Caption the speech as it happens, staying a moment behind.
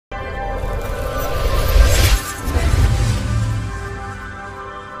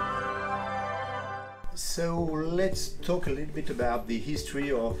So let's talk a little bit about the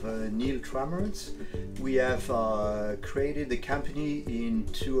history of NEEL Trimarans. We have created the company in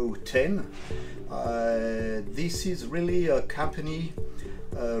 2010. This is really a company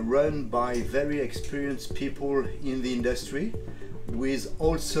run by very experienced people in the industry, with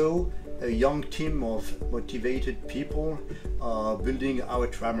also a young team of motivated people building our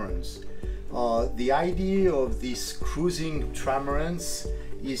trimarans. The idea of these cruising trimarans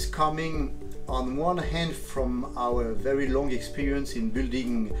is coming on one hand from our very long experience in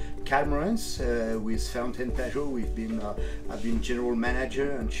building catamarans with Fountaine Pajot. I've been general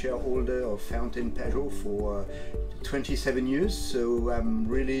manager and shareholder of Fountaine Pajot for 27 years, so I'm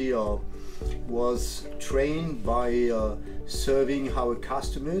really was trained by serving our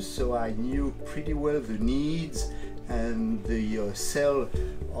customers, so I knew pretty well the needs and the cell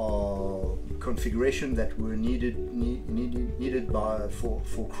configuration that were needed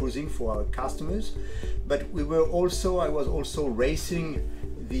for cruising for our customers. But I was also racing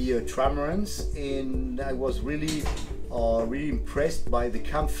the trimarans, and I was really impressed by the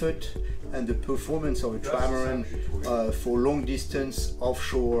comfort and the performance of a trimaran for long distance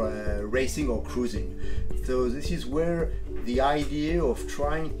offshore racing or cruising. So this is where the idea of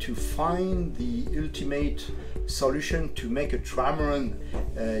trying to find the ultimate solution to make a trimaran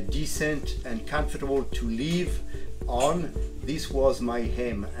decent and comfortable to live on, this was my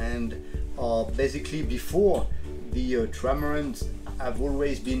aim. And basically before, the trimarans have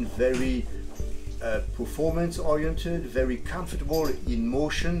always been very performance oriented, very comfortable in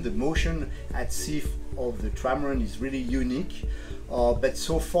motion. The motion at sea of the trimaran is really unique, but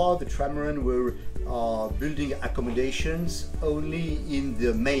so far the trimaran were building accommodations only in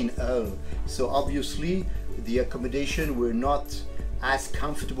the main hull, so obviously the accommodation were not as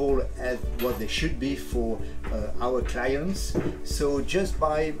comfortable as what they should be for our clients. So just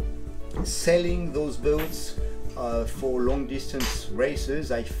by selling those boats for long distance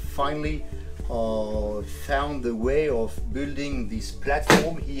races, I finally found the way of building this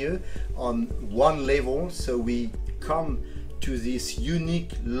platform here on one level. So we come to this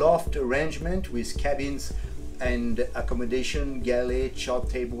unique loft arrangement with cabins and accommodation, galley, chart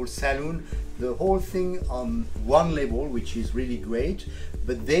table, saloon, the whole thing on one level, which is really great.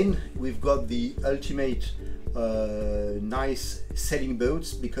 But then we've got the ultimate nice sailing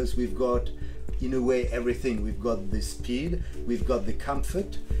boats, because we've got, in a way, everything. We've got the speed, we've got the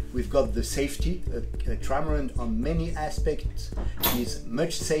comfort, we've got the safety. A trimaran on many aspects is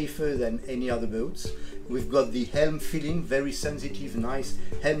much safer than any other boats. We've got the helm filling, very sensitive, nice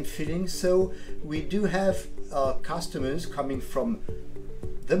helm filling. So we do have customers coming from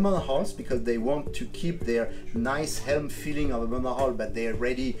the monohulls because they want to keep their nice helm filling of a monohull, but they're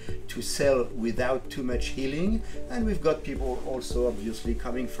ready to sail without too much heeling. And we've got people also obviously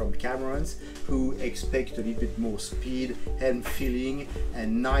coming from catamarans who expect a little bit more speed, helm filling,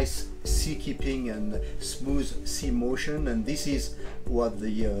 and nice sea keeping and smooth sea motion. And this is what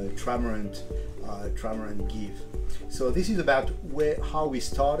the trimaran give. So this is about how we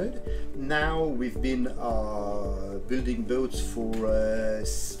started. Now we've been building boats for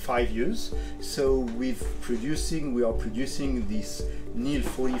 5 years. So we are producing this NEEL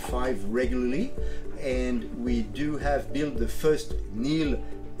 45 regularly, and we do have built the first NEEL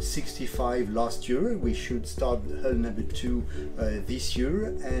 65 last year. We should start hull number 2 this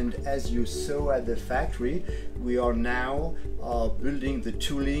year, and as you saw at the factory, we are now building the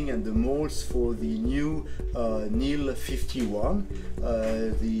tooling and the molds for the new NEEL 51.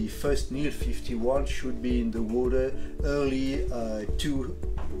 The first NEEL 51 should be in the water early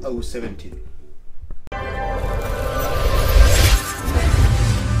 2017.